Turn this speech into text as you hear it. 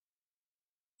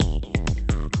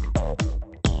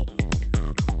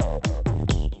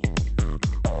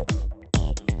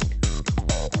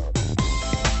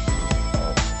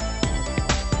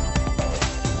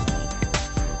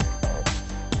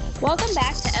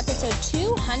episode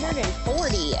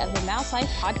 240 of the Mouse Life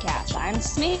Podcast. I'm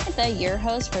Samantha, your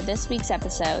host for this week's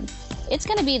episode. It's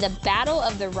going to be the battle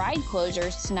of the ride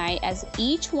closures tonight, as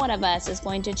each one of us is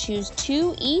going to choose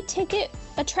 2 e-ticket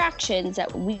attractions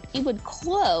that we would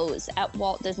close at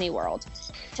Walt Disney World.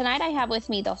 Tonight I have with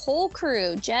me the whole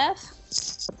crew. Jeff.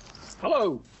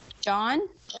 Hello. John.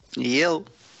 Yo.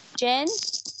 Jen.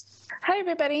 Hi,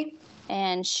 everybody.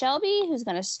 And Shelby, who's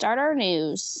going to start our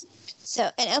news. So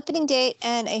an opening date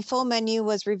and a full menu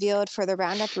was revealed for the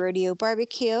Roundup Rodeo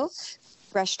Barbecue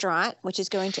restaurant, which is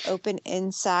going to open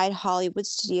inside Hollywood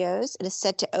Studios. It is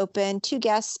set to open to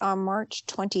guests on March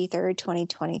 23rd,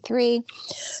 2023.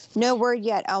 No word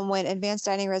yet on when advanced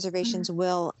dining reservations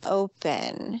will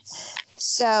open.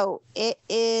 So it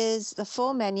is the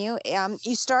full menu.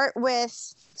 You start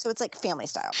with, so it's like family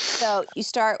style. So you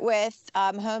start with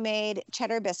homemade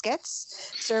cheddar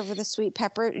biscuits served with a sweet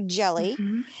pepper jelly.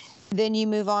 Mm-hmm. Then you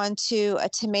move on to a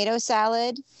tomato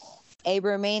salad, a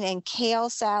romaine and kale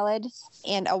salad,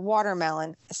 and a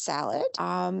watermelon salad.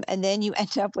 And then you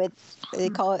end up with, they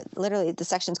call it, literally, the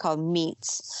section's called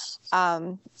meats.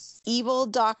 Evil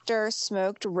Doctor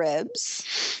smoked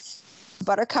ribs,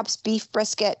 Buttercup's beef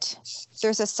brisket.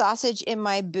 There's a sausage in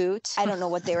my boot. I don't know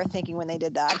what they were thinking when they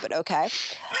did that, but okay.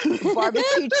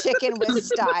 Barbecue chicken with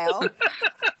style.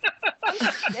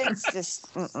 It's just,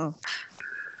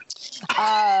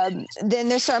 then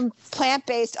there's some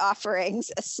plant-based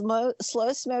offerings: a slow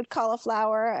smoked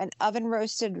cauliflower, an oven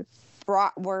roasted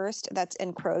bratwurst, that's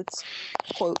in quotes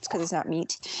because it's not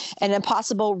meat, and a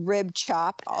possible rib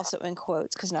chop, also in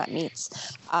quotes because not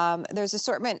meats. There's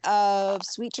assortment of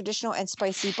sweet, traditional, and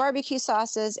spicy barbecue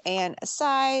sauces and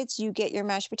sides. You get your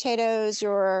mashed potatoes,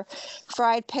 your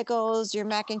fried pickles, your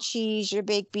mac and cheese, your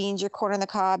baked beans, your corn on the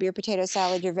cob, your potato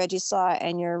salad, your veggie slaw,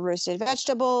 and your roasted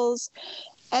vegetables.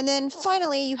 And then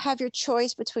finally, you have your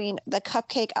choice between the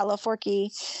cupcake a la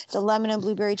Forky, the lemon and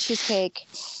blueberry cheesecake,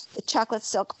 the chocolate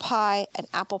silk pie, an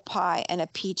apple pie, and a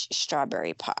peach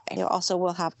strawberry pie. You also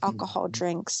will have alcohol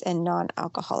drinks and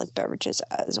non-alcoholic beverages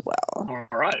as well. All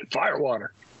right,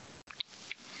 firewater.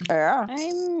 Yeah.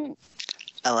 I'm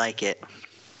I like it.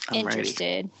 I'm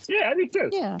interested. ready. Yeah, I do too.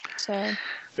 Yeah. So.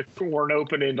 If it weren't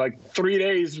open in like 3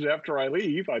 days after I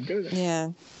leave, I'd do that. Yeah.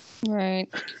 right.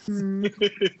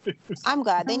 I'm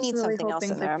glad they need really something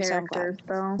else in there. I'm so glad.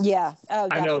 Though. Yeah. Oh,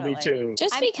 I know, me definitely. too.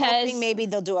 Just I'm because hoping maybe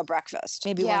they'll do a breakfast.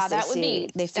 Maybe Yeah, once that would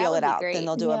they feel it out, great. then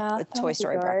they'll do a Toy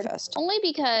Story breakfast. Only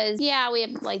because, we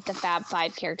have like the Fab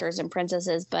Five characters and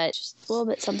princesses, but just a little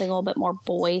bit, something a little bit more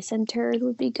boy-centered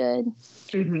would be good.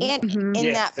 Mm-hmm. And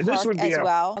in that park as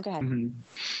well. Okay. Mm-hmm.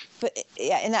 But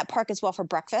yeah, in that park as well for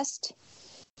breakfast,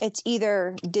 it's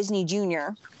either Disney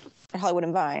Junior or Hollywood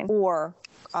and Vine or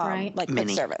like quick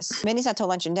Minnie. service. Minnie's not till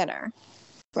lunch and dinner.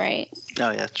 Right.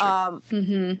 Oh, yeah,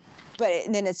 true. But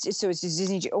then it's just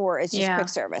Disney or it's just quick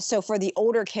service. So for the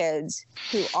older kids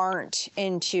who aren't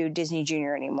into Disney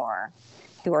Junior anymore,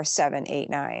 who are 7, 8,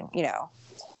 9,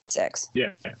 6,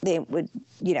 they would,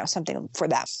 something for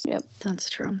them. Yep, that's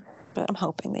true. But I'm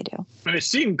hoping they do. And it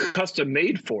seemed custom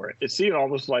made for it. It seemed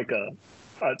almost like a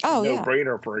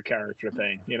no-brainer for a character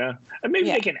thing, And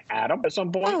maybe they can add them at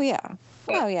some point. Oh, yeah.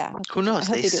 But who knows?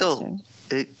 They still...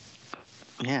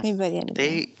 Maybe by the end of the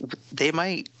day. They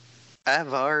might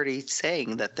have already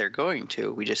saying that they're going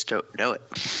to. We just don't know it.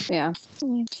 Yeah.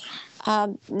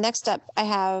 Next up, I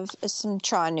have some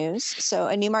Tron news. So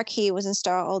a new marquee was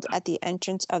installed at the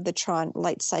entrance of the Tron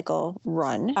Light Cycle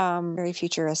Run. Very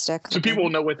futuristic. So people will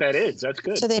know what that is. That's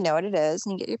good. So they know what it is,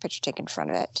 and you get your picture taken in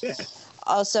front of it. Yeah.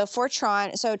 Also for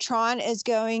Tron, so Tron is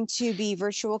going to be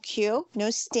virtual queue, no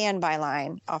standby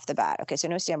line off the bat. Okay, so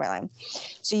no standby line.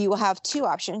 So you will have 2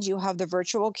 options. You will have the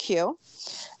virtual queue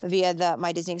via the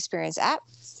My Disney Experience app,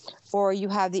 or you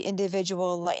have the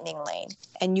individual lightning lane,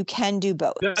 and you can do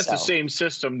both. That's the same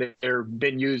system that they've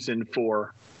been using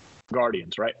for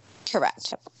Guardians, right?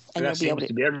 Correct. And that seems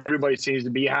to be, everybody seems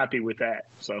to be happy with that.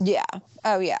 So yeah.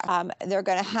 Oh yeah. They're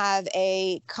going to have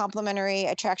a complimentary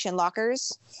attraction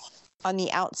lockers on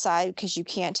the outside because you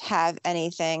can't have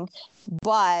anything.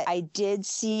 But I did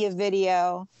see a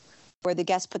video where the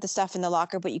guests put the stuff in the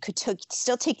locker, but you could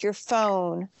still take your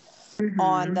phone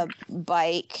on the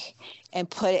bike and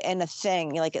put it in a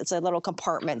thing. Like it's a little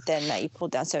compartment then that you pull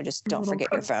down. So just don't forget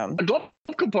your phone. A glove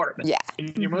compartment. Yeah.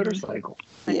 In your motorcycle.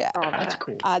 Yeah. Oh, that's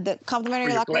cool. The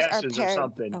complimentary lockers are paired. Or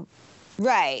something. Oh,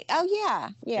 right. Oh yeah.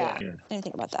 I didn't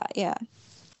think about that. Yeah.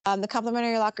 The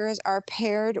complimentary lockers are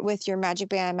paired with your Magic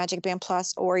Band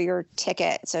Plus, or your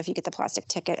ticket. So if you get the plastic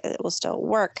ticket, it will still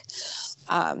work.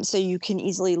 So you can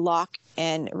easily lock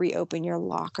and reopen your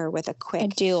locker with a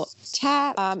quick do.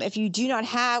 tap. If you do not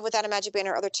have Without a Magic Band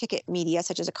or other ticket media,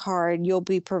 such as a card, you'll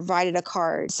be provided a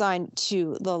card signed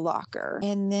to the locker.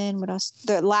 And then what else?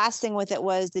 The last thing with it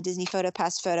was the Disney Photo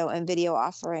Pass photo and video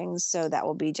offerings. So that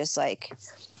will be just like,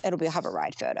 it'll be have a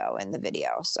ride photo in the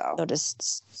video. So you'll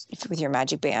just, with your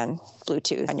Magic Band,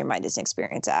 Bluetooth on your My Disney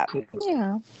Experience app. Cool.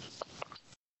 Yeah.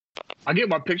 I'll get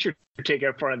my picture taken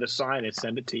in front of the sign and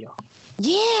send it to you.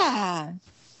 Yeah.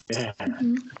 Yeah,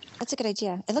 That's a good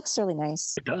idea. It looks really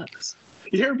nice. it does.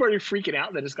 You hear everybody freaking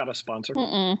out that it's got a sponsor?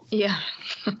 Yeah.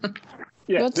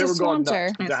 Yeah, What's they the were going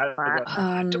sponsor? nuts.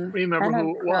 I don't remember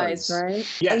who it was. Right?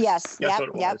 Yes, Oh, yes. That's Yep. what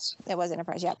it Yep. was. It was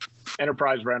Enterprise. Yep.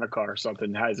 Enterprise Rent a Car or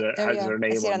something has There you go. their I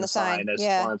name see it on the sign as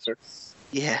Yeah. sponsor.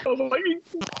 Yeah.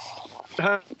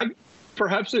 Oh,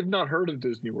 perhaps they've not heard of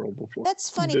Disney World before. That's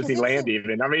funny. 'cause Disneyland, isn't-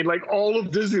 even. I mean, like all of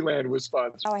Disneyland was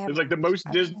sponsored. Oh, I have- It's like the most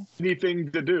okay. Disney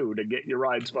thing to do to get your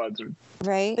ride sponsored.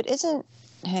 Right. But isn't,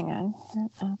 hang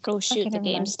on. Go shoot. The never mind.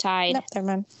 game's tied. Nope, never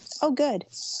mind. Oh, good.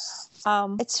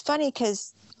 It's funny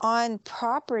because on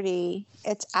property,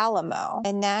 it's Alamo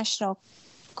and National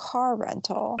Car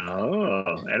Rental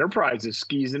Oh, Enterprise is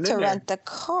skeezing to in there. rent the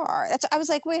car. I was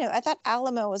like, wait a minute. I thought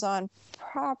Alamo was on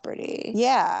property.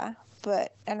 Yeah,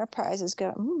 but Enterprise is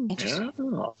going. Interesting.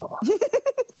 Yeah.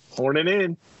 Horning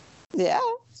in. Yeah,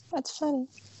 that's funny.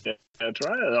 That's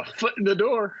right. A foot in the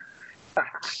door.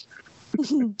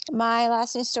 My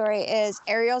last news story is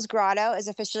Ariel's Grotto is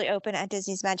officially open at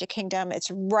Disney's Magic Kingdom.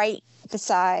 It's right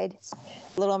beside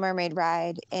Little Mermaid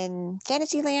ride in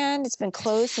Fantasyland. It's been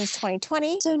closed since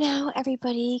 2020. So now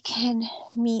everybody can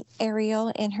meet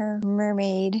Ariel in her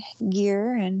mermaid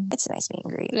gear, and it's a nice meet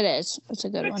and greet. It is. It's a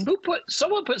good one.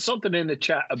 Someone put something in the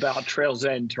chat about Trail's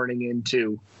End turning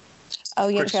into Oh,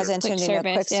 yeah, Quick Trail's End service. turned into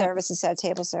Quick quick service, yeah. service instead of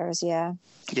table service. Yeah,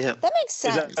 Yeah. that makes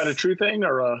sense. Is that a true thing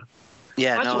or a?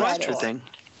 Yeah, That's no, what it's I a true thought. thing.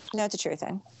 No, it's a true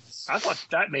thing. I thought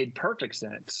that made perfect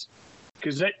sense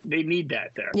because they need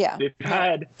that there. Yeah. They've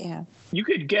had Yeah. you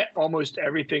could get almost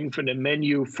everything from the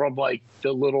menu from like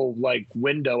the little like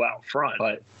window out front,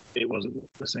 but it wasn't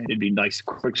the same. It'd be nice.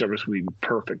 Quick service would be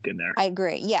perfect in there. I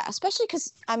agree. Yeah, especially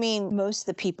because, I mean, most of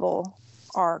the people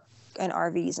are in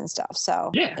RVs and stuff,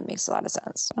 so Yeah. it makes a lot of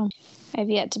sense. I've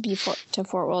yet to be to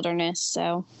Fort Wilderness,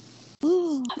 so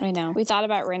I know. We thought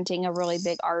about renting a really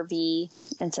big RV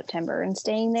in September and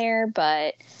staying there,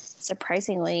 but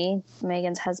surprisingly,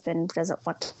 Megan's husband doesn't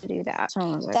want to do that. So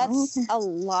I was like, That's "Okay." a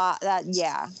lot.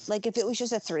 Like if it was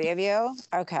just the three of you,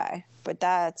 okay. But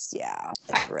that's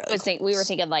really We were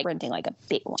thinking like renting like a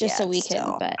big one, just Yeah, so we could.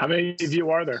 still. But How many of you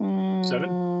are there?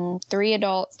 7? 3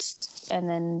 adults, and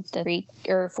then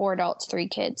 4 adults, 3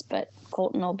 kids. But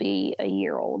Colton will be a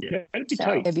year old. Yeah, it'd be So-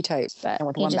 tight. It'd be tight. But And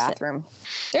with he one just- bathroom.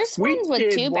 There's We ones with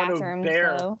did 2 one of bathrooms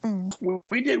their- though.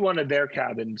 We did one of their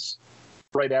cabins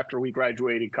right after we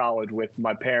graduated college with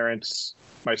my parents,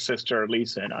 my sister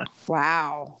Lisa, and I,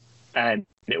 Wow. and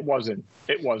it wasn't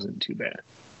too bad.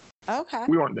 Okay.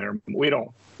 We weren't there. We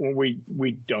don't. When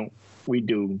we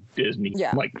do Disney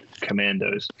Yeah. like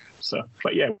commandos. So,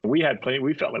 but yeah, we had plenty.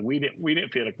 We felt like we didn't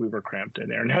feel like we were cramped in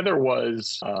there. And Heather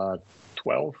was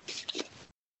 12.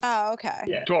 Oh, okay.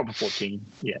 Yeah, 12 to 14.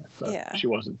 Yeah, so Yeah. she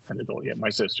wasn't an adult yet. My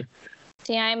sister.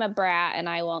 See, I'm a brat and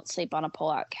I won't sleep on a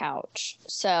pull-out couch.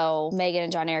 So Megan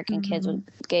and John Eric and kids would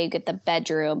get the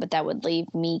bedroom, but that would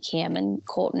leave me, Cam, and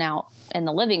Colton out in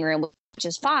the living room, which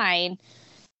is fine.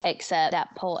 Except that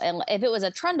and if it was a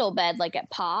trundle bed like at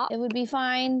Pop, it would be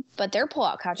fine. But their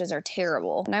pull-out couches are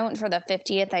terrible. When I went for the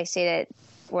 50th, I stayed at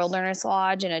Wilderness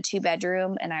Lodge in a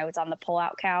 2-bedroom, and I was on the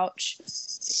pull-out couch.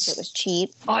 It was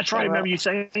cheap. Oh, that's right. I remember you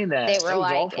saying that. They That were was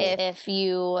like, awful. if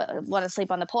you want to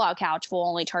sleep on the pull-out couch, we'll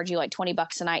only charge you like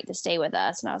 $20 a night to stay with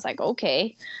us. And I was like,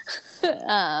 okay.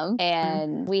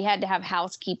 And we had to have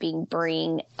housekeeping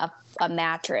bring a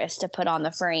mattress to put on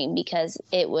the frame because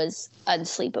it was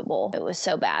unsleepable. It was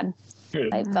so bad.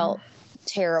 Good. I felt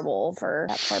terrible for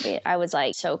that poor baby. I was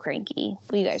like so cranky.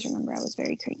 Well, you guys remember I was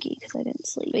very cranky because I didn't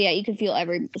sleep. But yeah, you could feel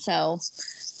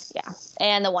yeah.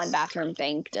 And the one bathroom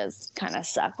thing does kind of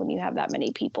suck when you have that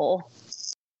many people.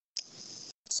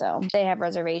 So they have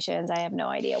reservations. I have no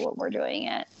idea what we're doing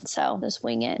yet. So just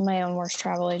wing it. My own worst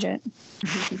travel agent.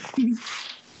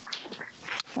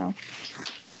 So.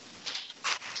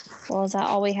 Well, is that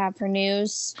all we have for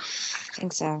news? I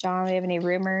think so. John, do we have any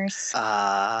rumors?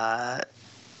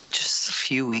 Just a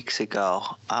few weeks ago,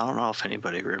 I don't know if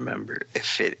anybody remembered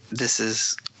if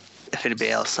anybody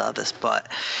else saw this, but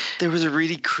there was a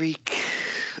Reedy Creek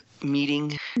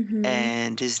meeting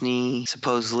and Disney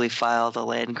supposedly filed a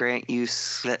land grant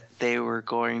use that they were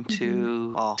going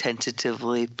to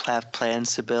tentatively have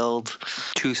plans to build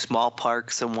 2 small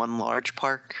parks and 1 large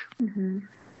park.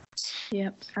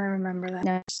 Yep, I remember that.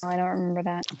 No, I don't remember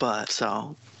that. But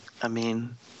so, I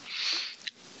mean,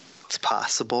 it's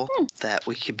possible that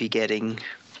we could be getting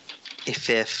a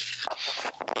 5th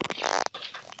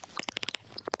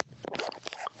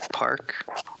park.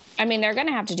 I mean, they're going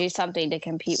to have to do something to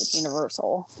compete with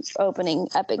Universal opening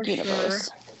Epic For Universe.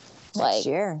 Next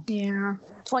year. Yeah.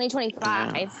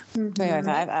 2025.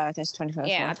 2025? Oh, that's 2025.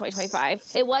 Yeah, 2025.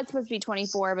 It was supposed to be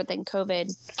 24, but then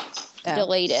COVID Yeah.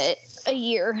 delayed it a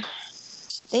year.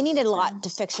 They needed a lot to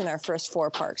fix in their first 4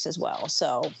 parks as well.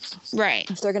 So Right.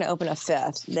 if they're going to open a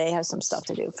 5th, they have some stuff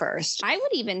to do first. I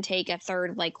would even take a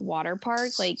 3rd like water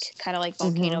park, like kind of like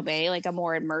Volcano Bay, like a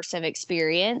more immersive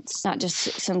experience, not just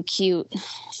some cute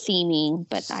theming,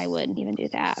 but I would even do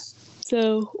that.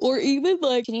 So, or even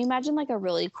like, can you imagine like a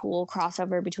really cool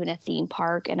crossover between a theme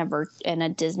park and a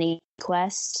Disney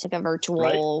Quest, like a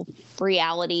virtual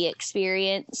reality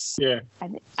experience? Yeah.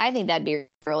 I think that'd be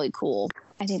really cool.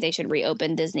 I think they should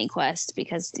reopen Disney Quest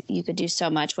because you could do so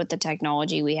much with the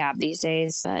technology we have these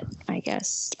days. But I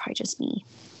guess it's probably just me.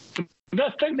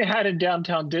 That thing they had in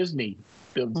downtown Disney,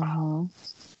 it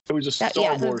was a Star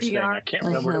Wars thing. I can't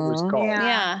remember what it was called.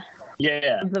 Yeah.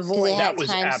 Yeah. The They Void. had That was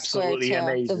Times absolutely Square, too.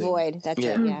 amazing. The Void. That's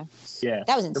Yeah. it. Yeah. Yeah.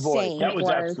 That was The Void. insane. That was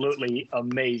was. absolutely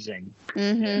amazing.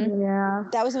 Mm-hmm. Yeah.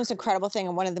 That was the most incredible thing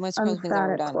and one of the most I'm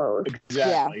incredible things I've ever sad it done. closed. Yeah,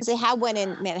 Exactly. 'cause they had one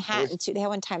in Manhattan too. They had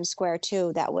one in Times Square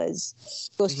too. That was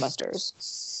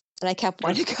Ghostbusters, and I kept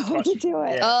wanting to go to do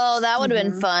it. Yeah. Oh, that would have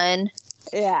been fun.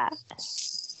 Yeah.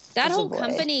 That It's a whole void.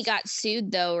 company got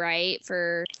sued though, right?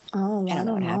 For Oh, I don't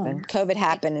know what happened. COVID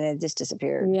happened and it just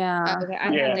disappeared. Yeah. okay, I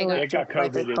Yeah, thought they they got got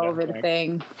Like a COVID. COVID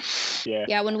thing. Yeah.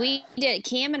 Yeah, when we did,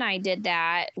 Cam and I did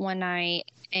that one night,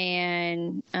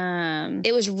 and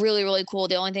it was really, really cool.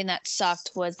 The only thing that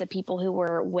sucked was the people who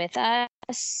were with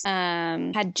us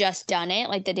had just done it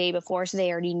like the day before, so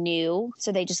they already knew.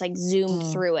 So they just like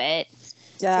zoomed through it.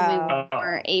 So we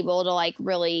weren't able to like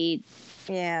really,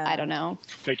 Yeah. I don't know.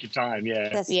 Take your time. Yeah.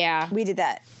 That's, Yeah. We did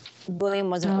that. William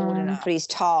wasn't old enough, but he's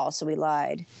tall, so we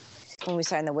lied when we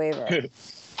signed the waiver.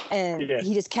 And Yeah.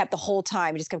 he just kept the whole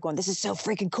time. He just kept going, "This is so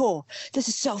freaking cool. This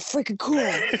is so freaking cool."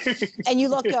 And you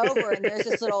look over, and there's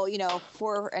this little,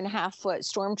 4.5-foot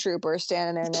stormtrooper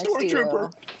standing there next to you.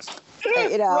 Stormtrooper.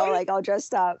 Right. Like all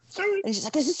dressed up. And he's just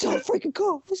like, "This is so freaking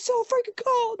cool. This is so freaking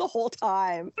cool." The whole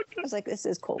time. I was like, "This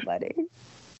is cool, buddy."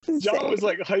 John was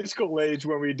like high school age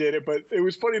when we did it, but it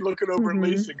was funny looking over at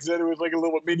Lisa because then it was like a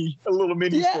little mini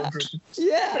Yeah. stormtrooper.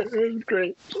 Yeah. It was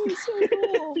great. It was so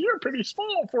cool. You're pretty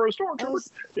small for a That stormtrooper.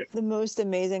 was the most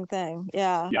amazing thing.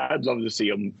 Yeah. Yeah, I'd love to see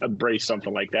them embrace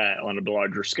something like that on a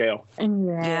larger scale.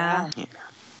 Yeah.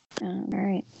 All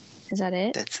right. Is that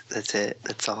it? That's it.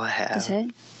 That's all I have. That's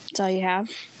it? That's all you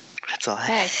have? That's all I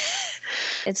Okay. have.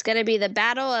 It's going to be the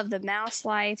battle of the Mouse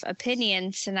Life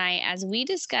opinions tonight as we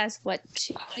discuss what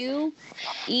 2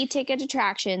 e-ticket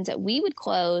attractions that we would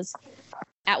close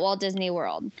at Walt Disney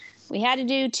World. We had to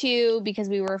do 2 because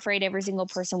we were afraid every single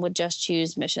person would just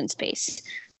choose Mission Space.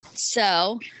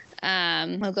 So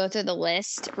we'll go through the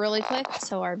list really quick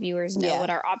so our viewers know what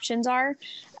our options are.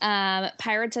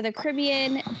 Pirates of the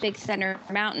Caribbean, Big Thunder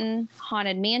Mountain,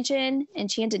 Haunted Mansion,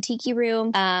 Enchanted Tiki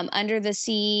Room, Under the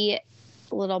Sea,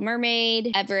 Little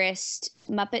Mermaid, Everest,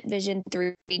 Muppet Vision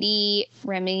 3D,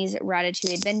 Remy's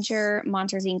Ratatouille Adventure,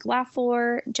 Monsters Inc. Laugh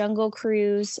Floor, Jungle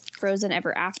Cruise, Frozen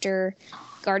Ever After,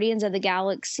 Guardians of the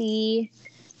Galaxy,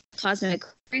 Cosmic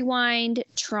Rewind,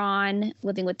 Tron,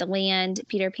 Living with the Land,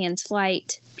 Peter Pan's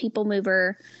Flight, People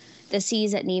Mover, The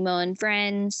Seas at Nemo and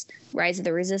Friends, Rise of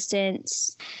the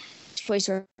Resistance, Toy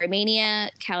Story Mania,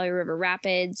 Cali River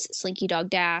Rapids, Slinky Dog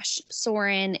Dash,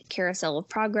 Soarin', Carousel of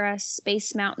Progress,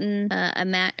 Space Mountain,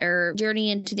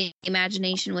 Journey into the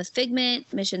Imagination with Figment,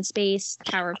 Mission Space,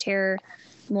 Tower of Terror,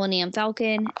 Millennium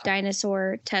Falcon,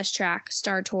 Dinosaur, Test Track,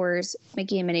 Star Tours,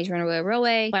 Mickey and Minnie's Runaway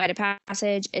Railway, Flight of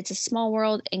Passage, It's a Small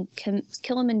World, and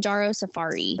Kilimanjaro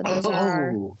Safari. So those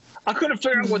are I couldn't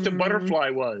figure out what the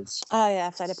butterfly was. Oh yeah,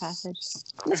 Flight of Passage.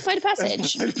 Let's Flight of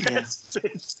Passage.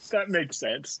 That makes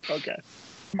sense. Okay.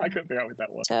 I couldn't figure out what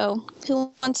that was. So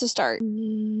who wants to start?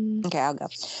 Okay, I'll go.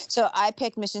 So I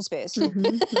picked Mission Space.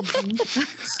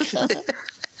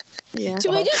 Yeah.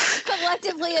 Do we just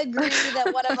collectively agree that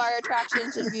one of our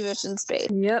attractions should be Mission Space?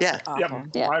 Yep. Yeah. Awesome.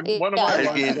 Yeah. One of Yeah. my I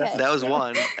Okay. mean, Okay. that was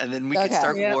one, and then we can Okay.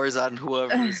 start Yep. wars on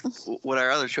what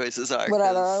our other choices are. What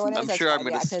 'cause other one is? I'm That's sure fine, I'm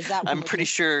gonna. yeah, 'cause that one I'm would pretty be-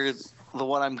 sure the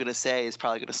one I'm gonna say is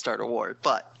probably gonna start a war.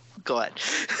 But go ahead.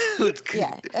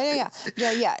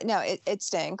 Yeah. No, it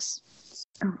stinks.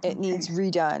 It needs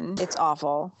redone. It's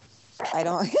awful. I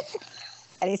don't.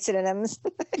 Any synonyms?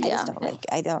 Yeah.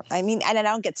 I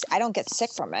don't get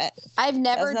sick from it. I've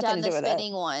never nothing done to the do with it.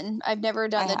 spinning one. I've never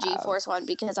done the have. G-force one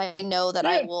because I know that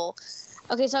I will.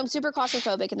 Okay, so I'm super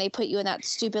claustrophobic, and they put you in that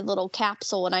stupid little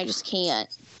capsule, and I just can't.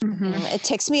 It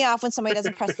ticks me off when somebody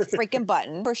doesn't press the freaking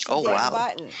button. Push the Oh, damn wow.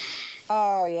 button.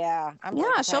 Oh yeah. I'm very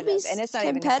Yeah, she'll be competitive, and it's not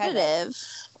even competitive.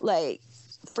 like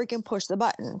freaking push the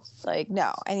button. Like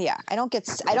no, and yeah, I don't get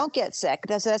sick.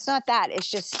 That's not that. It's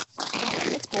just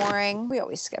it's boring. We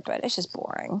always skip it. It's just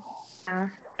boring.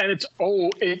 And it's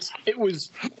it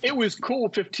was cool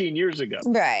 15 years ago,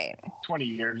 Right. 20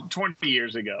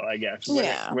 years ago, I guess.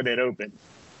 Yeah. When it opened.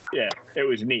 Yeah, it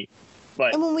was neat.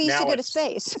 But And when we used to now go to it's-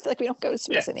 space, I feel like we don't go to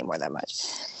space anymore that much.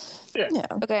 Yeah.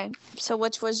 Okay, so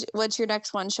what's your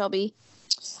next one, Shelby?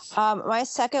 My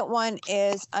second one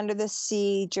is Under the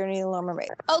Sea: Journey to the Little Mermaid.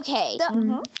 Okay.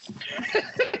 Mm-hmm.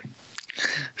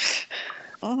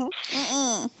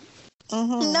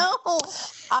 No.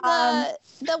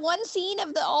 The one scene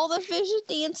of all the fish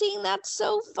dancing, that's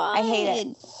so fun. I hate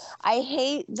it. I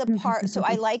hate the part. So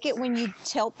I like it when you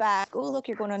tilt back. Oh, look,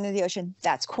 you're going under the ocean.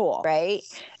 That's cool, right?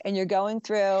 And you're going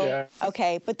through. Yeah.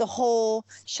 Okay, but the whole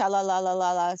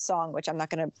sha-la-la-la-la-la song, which I'm not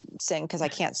going to sing because I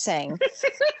can't sing.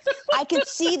 I can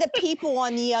see the people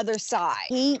on the other side.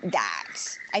 Hate that.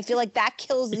 I feel like that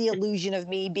kills the illusion of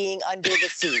me being under the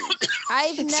sea.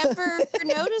 I've never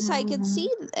noticed I could see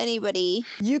anybody.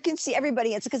 You can see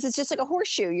everybody. It's because it's just like a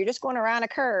horseshoe. You're just going around a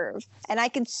curve, and I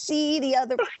can see the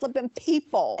other flipping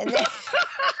people. And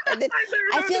then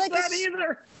I feel like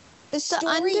the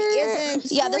story isn't.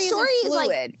 Yeah, the story is like.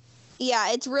 fluid.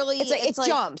 Yeah, it's really. It's like it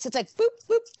jumps. It's like boop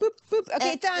boop boop boop.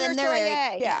 Okay, And done. then Or they're so, married.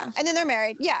 yay. Yeah, and then they're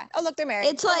married. Yeah. Oh, look, they're married.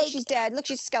 It's Oh, look, like- she's dead. Look,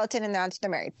 she's a skeleton, and now they're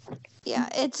married. Yeah,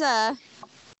 it's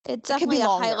definitely be a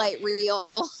longer. highlight reel.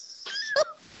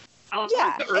 I Yeah,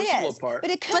 like the Ursula it is. part.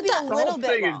 But it could But be the a The little whole bit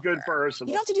thing is longer. good for Ursula.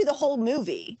 You don't have to do the whole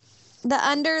movie. The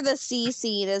under the sea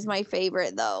scene is my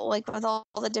favorite though, like with all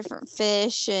the different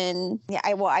fish and Yeah,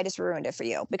 I just ruined it for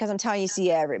you because I'm telling you, see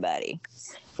everybody.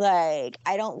 Like,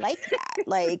 I don't like that.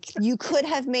 Like, you could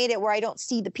have made it where I don't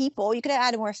see the people. You could have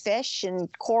added more fish and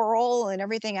coral and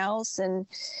everything else, and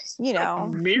you A know,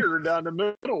 mirror down the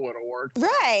middle would have worked.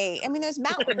 right? I mean, there's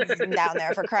mountains down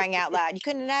there for crying out loud. You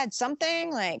couldn't add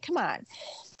something? Like, come on.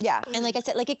 Yeah, and like I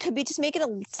said, like it could be just make it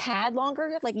a tad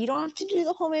longer. Like you don't have to do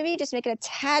the whole movie. Just make it a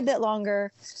tad bit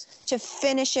longer to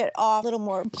finish it off a little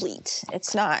more complete.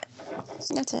 It's not.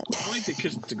 That's it. I like the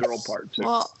kiss the girl part too.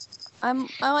 well, I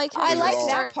like how I you like started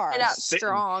that part. out Sitting.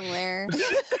 strong there.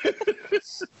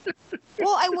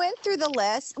 Well, I went through the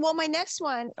list. Well, my next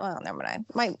one, well, never mind.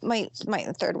 My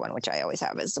third one, which I always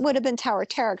have, would have been Tower of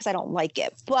Terror because I don't like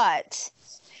it, but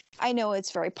I know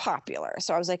it's very popular.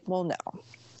 So I was like, well, no,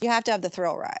 you have to have the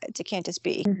thrill rides. It can't just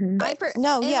be. I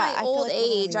No, in yeah. my I feel old like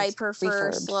age, I it's prefer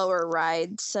refurbed. slower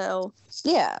rides. So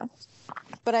Yeah,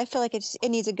 but I feel like it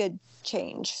needs a good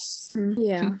change.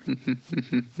 Yeah.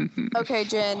 okay,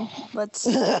 Jen, let's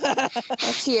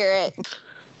hear it.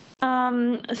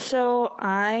 So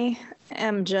I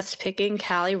am just picking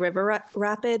Cali River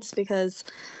Rapids because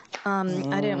I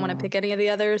didn't want to pick any of the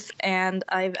others, and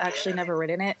I've actually never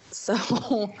ridden it. So,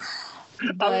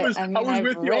 but was I've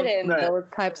with you on ridden that. those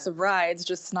types of rides,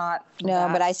 just not. No,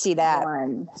 but I see that.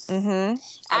 one. Mm-hmm.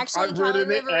 Actually, I've Cali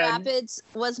ridden it River and- Rapids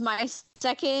was my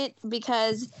second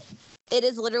because it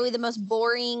is literally the most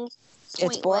boring,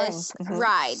 It's boring. pointless Mhm.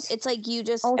 ride. It's like you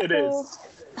just Also, It is.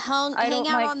 hang I don't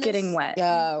out like on this. getting wet.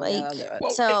 Yeah, Like, yeah, I'll do it.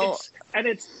 Well, So-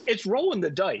 it's rolling the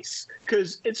dice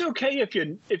because it's okay if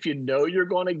you know you're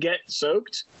going to get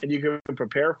soaked and you can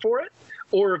prepare for it,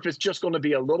 or if it's just going to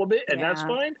be a little bit and that's Yeah.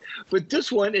 fine. But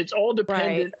this one, it's all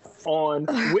dependent on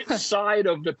which side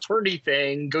of the turny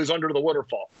thing goes under the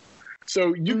waterfall.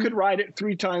 So you could ride it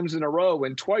 3 times in a row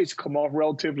and twice come off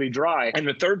relatively dry, and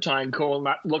the third time come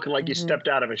out looking like you stepped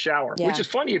out of a shower. Yeah. Which is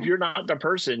funny if you're not the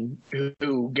person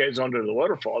who gets under the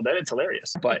waterfall. Then it's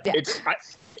hilarious. But Yeah.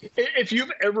 if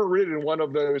you've ever ridden one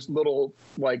of those little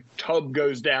like tub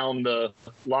goes down the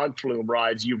log flume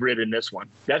rides, you've ridden this one.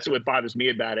 That's what bothers me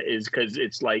about it is because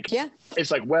it's like Yeah.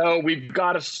 it's like, well, we've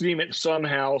got to steam it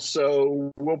somehow,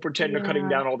 so we'll pretend they're cutting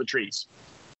down all the trees.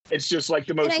 It's just like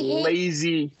the most I hate-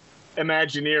 lazy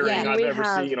Imagineering Yeah, I've we ever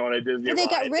have- seen on a Disney Well, they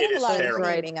got ride. rid It of a is lot of terrible. the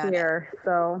right theming on it. here.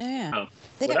 So Yeah. Oh,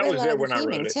 They well, got that rid was of a there lot when of I the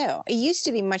rode theming it. too. It used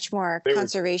to be much more There was-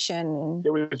 conservation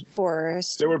There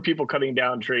forest. were people cutting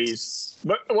down trees,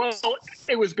 but well,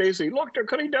 it was basically, look, they're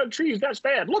cutting down trees. That's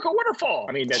bad. Look, a waterfall.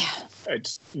 I mean,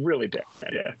 it's really bad.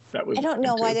 Yeah, that was. I don't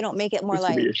know why they don't make it more Used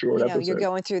to like be a short you're episode.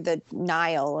 going through the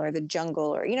Nile or the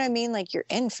jungle or you know what I mean. Like you're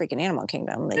in freaking Animal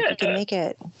Kingdom. Like you can Yeah. make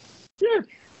it. Yeah.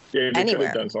 Yeah, they could Anywhere.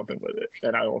 have done something with it,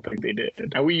 and I don't think they did.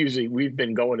 And we've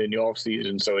been going in the off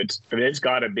season, so it's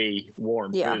got to be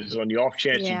warm. Yeah. Because on the off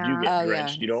chance you do Yeah. get Oh,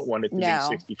 drenched, yeah. you don't want it to No.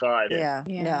 be 65. Yeah.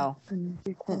 No.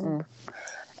 Mm-mm.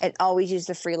 And always use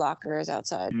the free lockers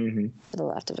outside Mm-hmm. to the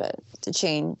left of it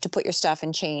to put your stuff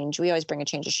and change. We always bring a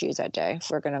change of shoes that day if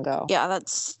we're gonna go. Yeah,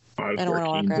 that's I don't want to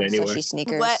walk around in slushy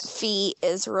sneakers. wet feet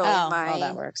is really my. Oh,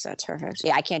 that works. That's perfect.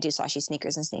 Yeah, I can't do slushy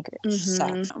sneakers and sneakers.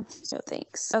 Mhm. So. No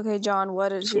thanks. Okay, John,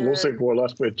 what is So your? we'll say more or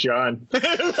less with John.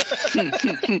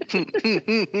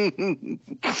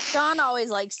 John always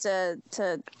likes to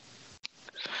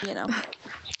you know.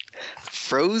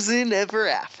 Frozen Ever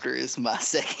After is my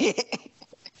second.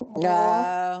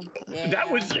 No. That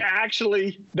was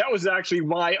actually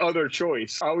my other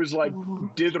choice. I was like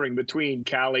dithering between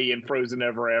Callie and Frozen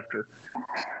Ever After.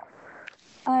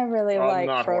 I really I'm like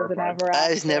not Frozen horrified. Ever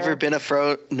After. I've never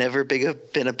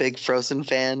been a big Frozen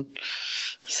fan.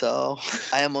 So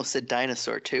I almost said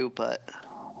Dinosaur too, but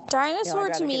Dinosaur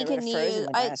I'd to rather me get rid can of Frozen use.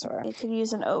 than I Dinosaur. it could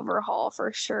use an overhaul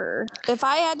for sure. If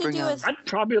I had to Bring do on. a, I'd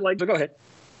probably like to go ahead.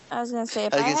 I was gonna say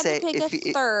if I was I gonna had say, to pick if a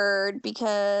you- third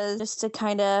because just to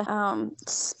kind of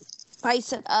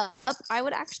spice it up, I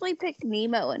would actually pick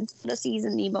Nemo and the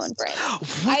season Nemo and Friends.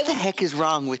 what the heck is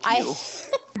wrong with I- you?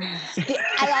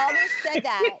 I almost said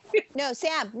that. No,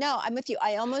 Sam, no, I'm with you.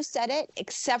 I almost said it,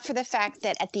 except for the fact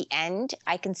that at the end,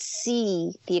 I can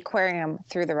see the aquarium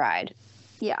through the ride.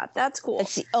 Yeah, that's cool.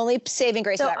 That's the only saving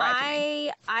grace So of that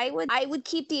ride. for me. I would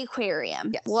keep the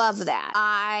aquarium. Yes. Love that.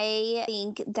 I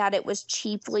think that it was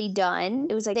cheaply done.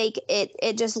 It was like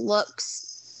it just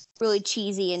looks really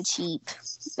cheesy and cheap.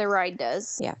 The ride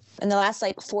does. Yeah. And the last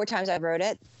 4 times I rode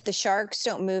it, the sharks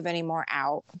don't move anymore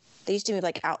out. They used to move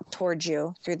out towards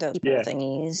you through the people Yeah.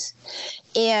 thingies.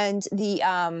 And the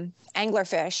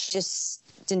anglerfish just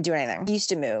didn't do anything. He used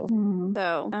to move.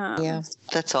 So Yeah.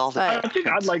 That's all that. I think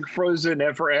I'd like Frozen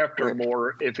Ever After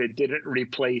more if it didn't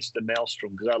replace the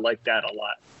Maelstrom, because I like that a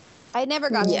lot. I never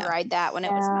got Yeah. to ride that when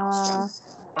it was Maelstrom.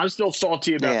 I'm still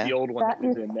salty about Yeah. the old one that That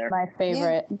was is in there. my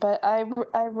favorite, but I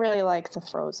really like the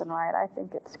Frozen ride. I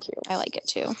think it's cute. I like it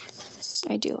too.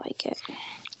 I do like it.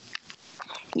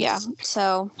 Yeah.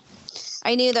 So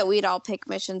I knew that we'd all pick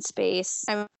Mission Space.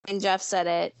 I mean, Jeff said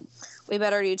it. We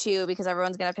better do too because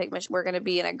everyone's gonna pick Mission. We're gonna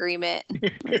be in agreement.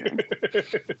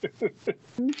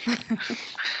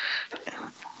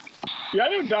 Yeah, I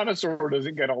know Dinosaur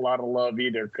doesn't get a lot of love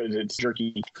either because it's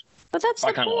jerky. But that's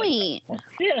I the kinda like point.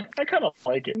 Yeah, I kind of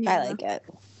like it. I like it.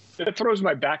 It throws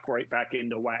my back right back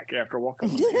into whack after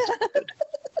walking.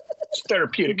 It's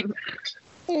therapeutic.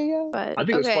 There you go. But I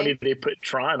think it's okay. funny they put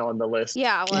Tron on the list.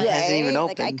 Yeah. Well, Yeah. hasn't even I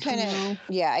opened. couldn't.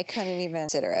 Yeah, I couldn't even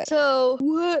consider it. So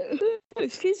what?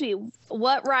 Excuse me.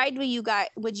 What ride would you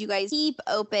guys keep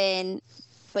open,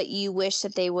 but you wish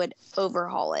that they would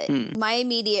overhaul it? My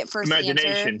immediate first answer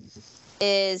Imagination.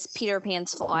 is Peter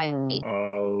Pan's Flight.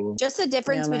 Oh. Just the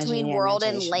difference Yeah, between yeah, world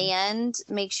and imagination. land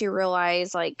makes you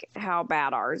realize how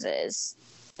bad ours is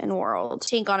in world.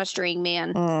 Tink on a string,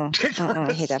 man. I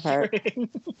hate that part.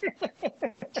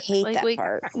 Hate Like that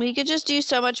part. we could just do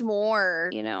so much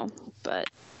more, but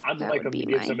I'd That like would them to be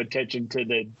give mine. some attention to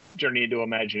the Journey into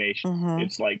Imagination.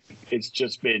 Mhm. It's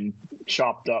just been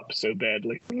chopped up so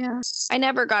badly. yeah. I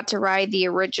never got to ride the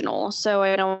original, so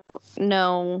I don't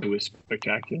know. It was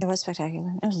spectacular. It was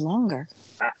spectacular. It was longer.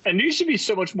 And there used to be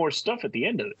so much more stuff at the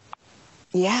end of it.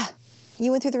 Yeah. You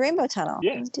went through the rainbow tunnel.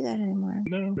 Yeah. Don't do that anymore.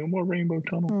 No more Rainbow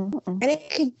Tunnel. And it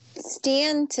could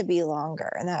stand to be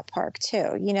longer in that park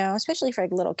too, especially for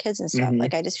little kids and stuff.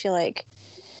 Mhm. I just feel like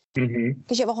Mm-hmm.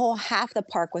 because you have a whole half the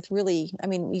park with really,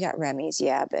 you got Remy's,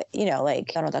 yeah, but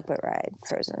Donald Duck Boat Ride,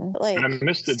 Frozen. But, And I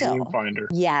missed the still. Dreamfinder.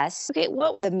 Yes. Okay,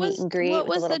 what The meet was, and greet what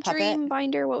with was the the little puppet. dream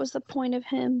binder? What was the point of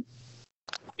him?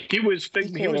 He was the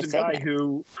created guy Figment.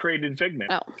 who created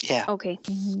Figment. Oh, Yeah. okay.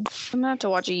 Mhm. I'm gonna have to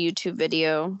watch a YouTube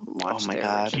video. Watch Oh my the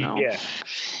God. original. Yeah.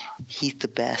 He's the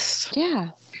best. Yeah.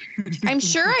 I'm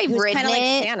sure He I've was ridden kind of like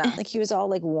it. Santa. He was all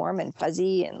warm and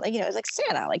fuzzy and it was like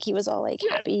Santa. He was all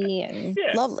happy and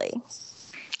Yeah. lovely.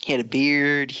 He had a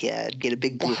beard. He had get a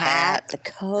big The blue hat, the Or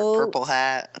coat. purple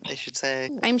hat, I should say.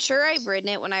 I'm sure I've ridden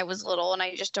it when I was little, and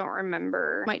I just don't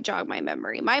remember. Might jog my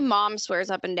memory. My mom swears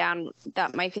up and down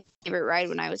that my favorite ride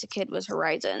when I was a kid was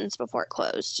Horizons before it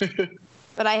closed.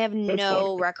 But I have no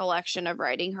funny. recollection of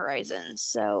riding Horizons.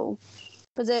 So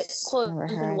was it closed Never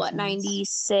in what, Horizons.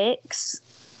 96?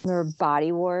 There were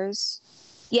Body Wars.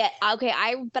 Yeah, okay.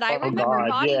 I Oh, remember God,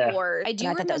 Body yeah. Wars. I do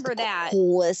And I thought that was remember the that.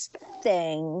 coolest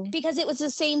thing. Because it was the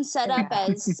same setup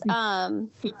as Star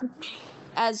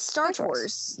Star Wars.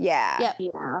 Wars. Yeah. Yep.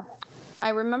 Yeah. I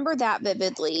remember that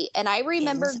vividly. And I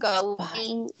remember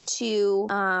going to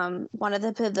one of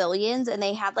the pavilions, and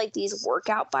they had like these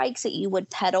workout bikes that you would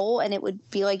pedal, and it would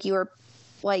be like you were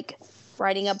like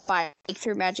riding a bike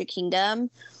through Magic Kingdom.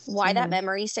 Why that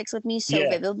memory sticks with me so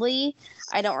vividly,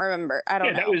 I don't remember. I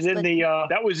don't know.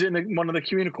 That was in one of the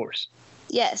communicores.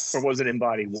 Yes. Or was it in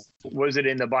Body War? Was it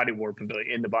in the Body War pavilion?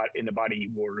 In the Body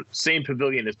War, same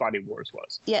pavilion as Body Wars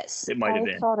was. Yes. It might have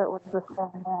been. I thought it was the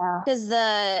same. Yeah. Because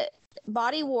the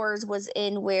Body Wars was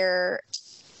in where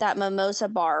that mimosa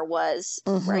bar was,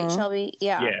 right, Shelby?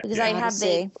 Yeah. Because I had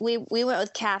we went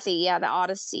with Kathy, the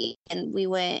Odyssey, and we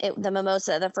went the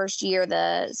mimosa the first year,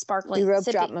 the sparkling. We rope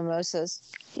drop mimosas.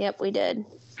 Yep, we did.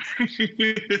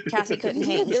 Kathy couldn't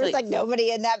hang. There was like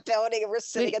nobody in that building, and we're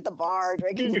sitting at the bar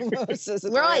drinking mimosas.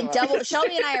 We're like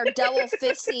Shelby and I are double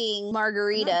fisting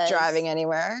margaritas. Not driving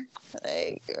anywhere.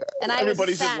 And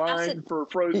everybody's in line for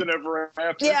Frozen Ever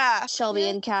After. Yeah. Shelby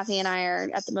and Kathy and I are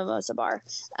at the mimosa bar.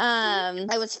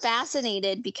 I was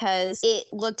fascinated because it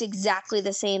looked exactly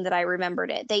the same that I remembered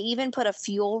it. They even put a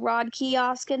fuel rod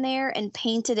kiosk in there and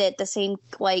painted it the same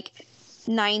like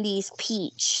 90s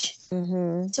peach.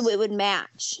 So it would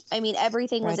match. I mean,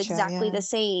 everything was exactly the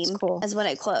same as when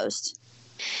it closed.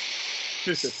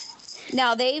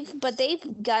 Now they've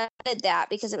gutted that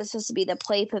because it was supposed to be the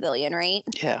play pavilion, right?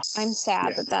 Yeah. I'm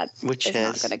sad that Which is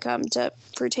not going to come to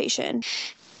fruition.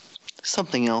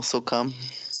 Something else will come.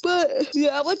 But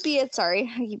that would be it. Sorry,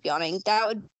 I keep yawning. That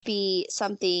would be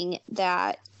something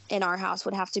that in our house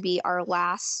would have to be our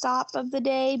last stop of the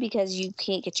day because you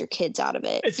can't get your kids out of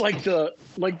it. It's like the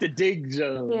dig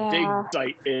zone, dig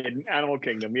site in Animal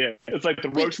Kingdom. Yeah, it's like the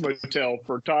Roach Motel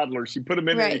for toddlers. You put them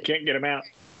in there, you can't get them out.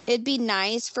 It'd be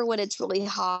nice for when it's really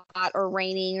hot or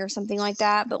raining or something like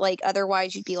that, but like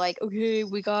otherwise you'd be like, okay,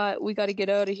 we got to get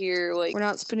out of here. Like we're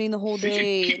not spending the whole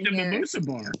day. Keep the mimosa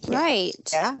bar. Right.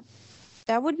 Yeah.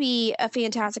 That would be a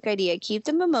fantastic idea. Keep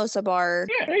the mimosa bar.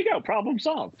 Yeah, there you go. Problem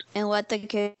solved. And let the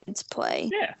kids play.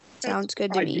 Yeah. Sounds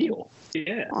good to me.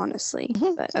 Yeah. Honestly.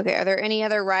 But okay, are there any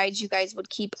other rides you guys would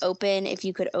keep open if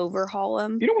you could overhaul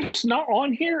them? You know what's not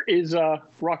on here is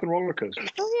Rock and Roller Coaster.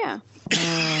 Oh, yeah.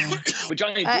 Which I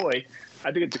enjoy.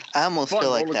 I think it's I almost fun feel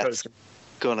like roller that's coaster.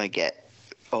 gonna get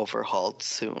overhauled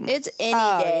soon. It's any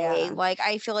day. Yeah. Like,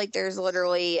 I feel like there's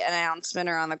literally an announcement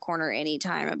around the corner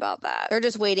anytime about that. They're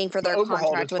just waiting for their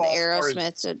Overhauled contract as with far as,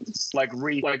 Aerosmith to...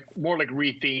 like more like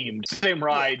rethemed. Same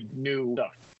ride, new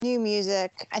stuff. New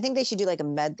music. I think they should do like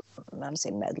I'm not to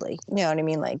say medley. You know what I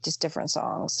mean? Like just different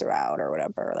songs throughout or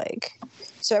whatever. Like,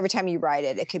 so every time you ride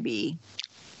it, it could be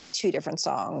 2 different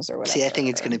songs or whatever. See, I think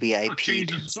it's going to be IP.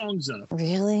 Changing songs up.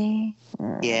 Really?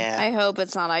 Yeah. I hope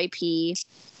it's not IP.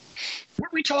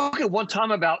 Weren't we talking one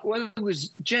time about when it was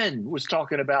Jen was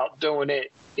talking about doing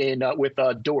it in with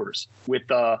Doors with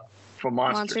from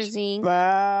Monsters. Inc.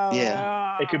 Wow.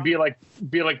 Yeah. It could be like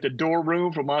the door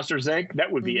room from Monsters Inc.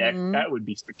 That would be that would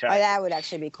be Oh, spectacular. that would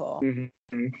actually be cool.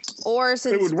 Or It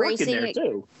since would work in there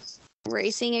too.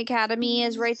 Racing Academy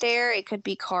is right there, it could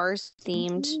be Cars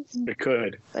themed, It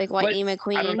could. like Lightning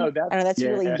McQueen. I don't know. I don't know. That's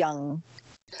really young.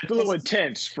 It's a little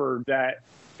intense for that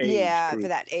age group. For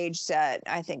that age set,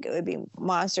 I think it would be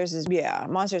Monsters.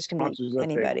 Monsters can Monsters be up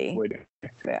there anybody. would.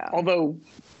 Yeah. Although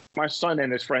my son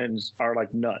and his friends are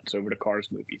like nuts over the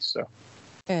Cars movies, so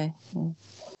Okay.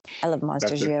 I love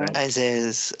Monsters. That's their Yeah. thing.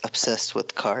 Isaiah's obsessed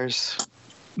with cars.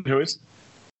 who is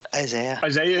Isaiah.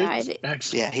 Isaiah? Yeah,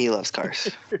 Excellent. Yeah, he loves cars.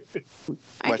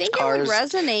 I Watch think Cars, it would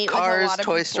resonate Cars, with a lot of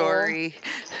Toy people. Story.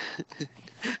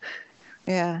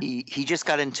 Yeah. He just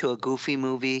got into a Goofy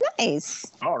movie,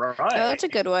 Nice. All right. Oh, that's a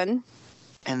good one.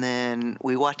 and then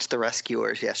we watched The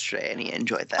Rescuers yesterday, and he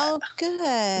enjoyed that. Oh,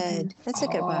 good. That's a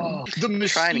good one. The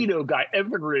mosquito guy,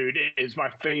 Evinrude, is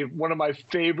one of my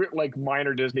favorite like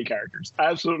minor Disney characters.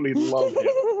 Absolutely love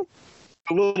him.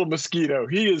 The little mosquito.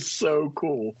 He is so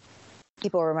cool.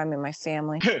 People remind me of my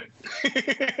family.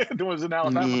 The ones in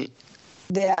Alabama. Yeah.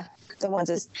 Yeah. The ones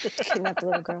that kidnapped the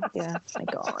little girl. Yeah. My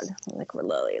God. I'm like,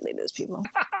 really those people.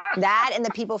 That and the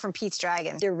people from Pete's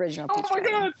Dragon. The original Oh Pete's my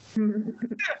Dragon.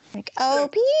 god. Like, oh,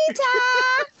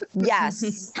 Peter!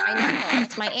 Yes. I know.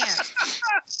 It's my aunt.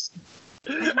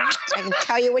 I can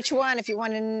tell you which one if you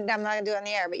want to. I'm not going to do it on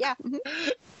the air, but yeah.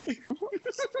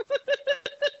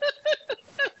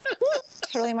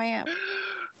 Totally my aunt.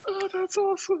 Oh, that's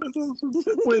awesome.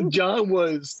 When John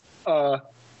was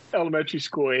elementary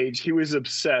school age, he was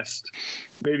obsessed,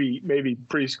 maybe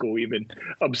preschool even,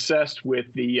 obsessed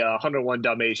with the 101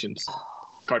 Dalmatians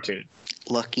cartoon.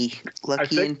 Lucky I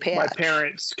think and Pat. my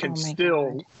parents can Oh my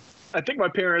still God. I think my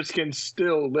parents can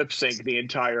still lip sync the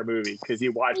entire movie because he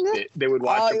watched it. They would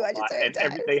watch it a lot,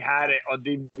 and they had it on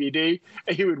DVD,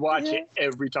 and he would watch it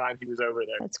every time he was over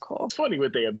there. That's cool. It's funny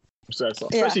what they obsess on,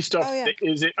 especially stuff that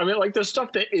isn't. I mean, like the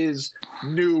stuff that is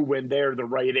new when they're the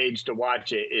right age to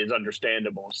watch it is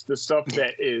understandable. It's the stuff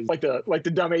that is like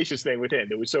the Dalmatians thing with him.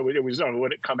 It was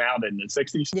when it come out in the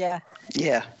 60s.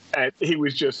 Yeah. And he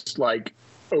was just like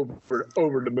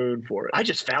over the moon for it. I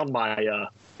just found my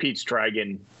Pete's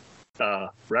Dragon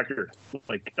record,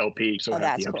 like LP, so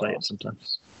happy I play it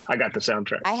sometimes. I got the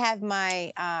soundtrack. I have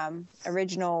my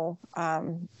original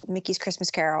Mickey's Christmas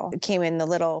Carol. It came in the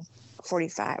little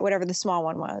 45, whatever the small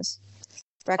one was.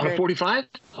 Record. 45?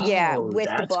 Yeah, Oh, with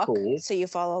the book, cool. so you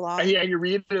follow along. Yeah, you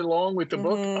read it along with the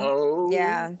book. Oh,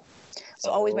 yeah. It's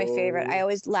always my favorite. I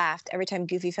always laughed every time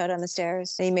Goofy fell down the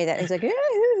stairs. And he made that. He's like,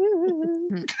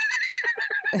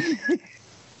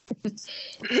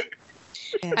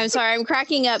 I'm sorry, I'm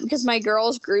cracking up because my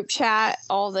girls' group chat,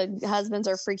 all the husbands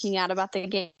are freaking out about the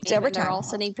game. Every They're time.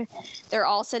 they're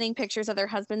all sending pictures of their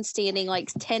husbands standing like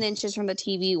 10 inches from the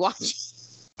TV watching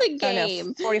the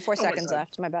game. 44 seconds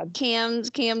left. My bad.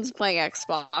 Cam's playing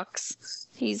Xbox.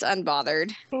 He's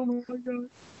unbothered. Oh my god.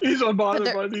 He's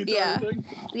unbothered by the entire thing.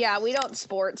 Yeah, we don't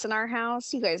sports in our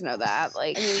house. You guys know that.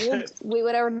 Like, I mean, we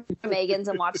would over to Megan's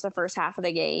and watch the first half of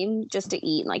the game just to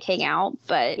eat and like hang out.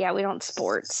 But yeah, we don't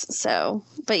sports. So,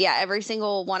 but yeah, every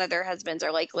single one of their husbands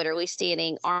are like literally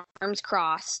standing, arms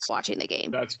crossed, watching the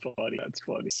game. That's funny.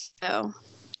 So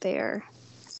they're.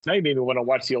 Now you made me want to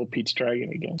watch the old Pete's Dragon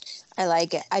again. I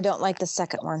like it. I don't like the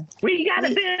second one. We got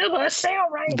a bit of a sale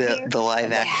right here. The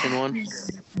live action one.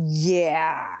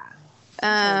 Yeah.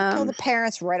 Kill the Um,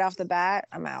 parents right off the bat.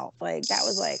 I'm out.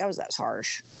 That's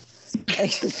harsh.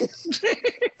 I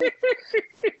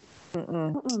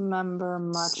don't remember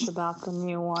much about the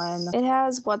new one. it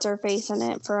has what's her face in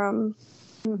it from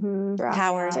Howard.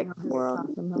 Jurassic World.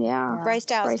 Yeah. Bryce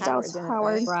Dallas Dallas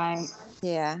Howard. Right.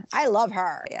 Yeah. I love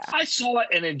her. Yeah. I saw it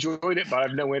and enjoyed it, but I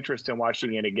have no interest in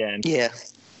watching it again. Yeah.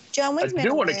 John, I when's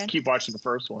do want to Mandalorian? keep watching the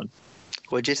first one.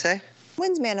 What'd you say?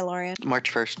 When's Mandalorian?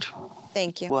 March 1st.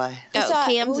 Thank you. Why? We Oh, saw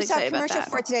Cam's a excited about commercial that.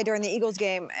 for it today during the Eagles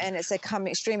game, and it said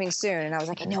streaming soon. And I was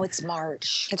like, I know it's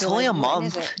March. It's only a When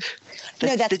month. is it?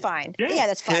 No, that's fine. Yeah. Yeah,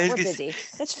 that's fine. We're Yeah. busy.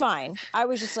 That's fine. I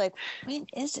was just like, when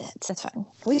is it? That's fine.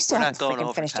 We still We're have not to going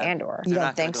freaking finish overtime. Andor. They're You don't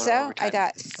not gonna think go so? overtime. I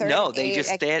got 30. No, there's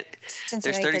 30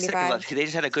 Cincinnati seconds 35. left. They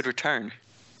just had a good return.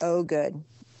 Oh, good.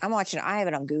 I'm watching it. I have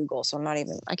it on Google, so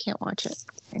I can't watch it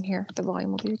in here. The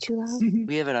volume will be too loud.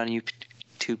 We have it on YouTube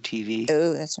TV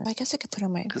Oh, that's right. I guess I could put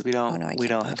on my. because we Oh, don't no, I we can't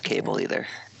don't put have it cable there. either.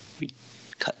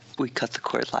 We cut the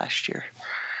cord last year,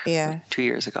 Yeah. 2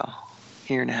 years ago,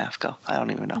 year and a half ago. I don't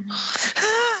even know.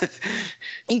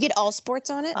 You get all sports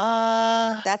on it?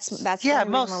 That's yeah, the only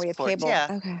reason most why we have sports, cable. yeah.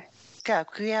 Okay.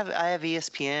 Yeah, I have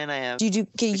ESPN. I have.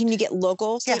 Can you get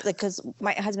local? Yeah. Like, because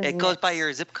my husband's It a goes Knicks. by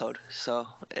your zip code, so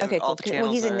Okay, all cool. the Well,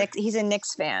 channels he's a are. Knicks. He's a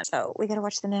Knicks fan, so we gotta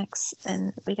watch the Knicks,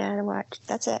 and we gotta watch.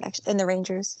 That's it, actually, and the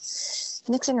Rangers,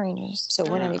 Knicks and Rangers. So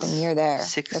we're not even near there.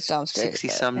 That sounds great. 60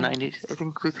 but, some yeah. 90. I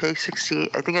think we pay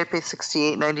 68. I think I pay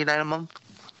 68.99 a month.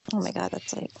 Oh my god,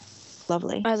 that's like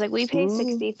lovely. I was like, we pay Ooh.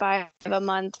 $65 a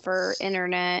month for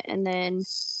internet, and then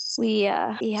we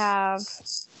have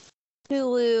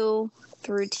Hulu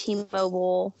through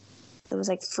T-Mobile. It was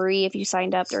like free if you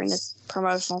signed up during this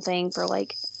promotional thing for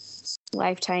like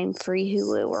lifetime free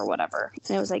Hulu or whatever,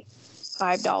 and it was like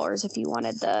 $5 if you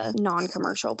wanted the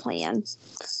non-commercial plan.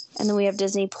 And then we have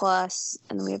Disney Plus,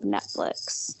 and then we have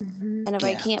Netflix. And if I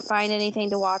Yeah. can't find anything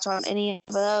to watch on any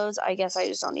of those, I guess I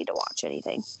just don't need to watch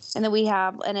anything. And then we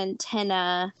have an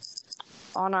antenna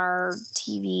on our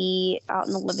TV out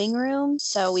in the living room,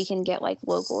 so we can get like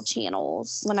local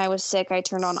channels. When I was sick, I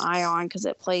turned on Ion because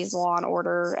it plays Law and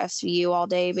Order SVU all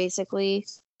day, basically.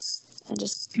 And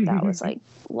just that was like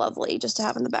lovely just to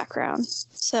have in the background.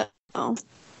 So,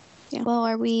 yeah. Well,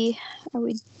 are we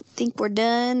think we're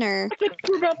done or? I think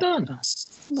we're about done.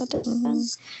 About done?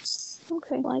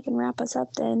 Okay, well, I can wrap us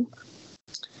up then.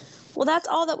 Well, that's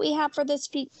all that we have for this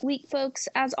week, folks.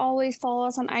 As always, follow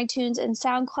us on iTunes and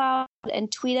SoundCloud and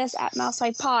tweet us at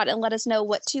MouseLifePod and let us know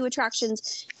what 2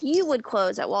 attractions you would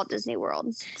close at Walt Disney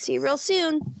World. See you real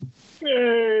soon.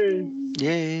 Yay!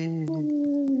 Yay.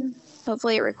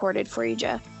 Hopefully it recorded for you,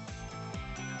 Jeff.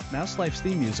 Mouse Life's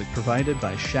theme music provided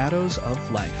by Shadows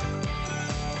of Life.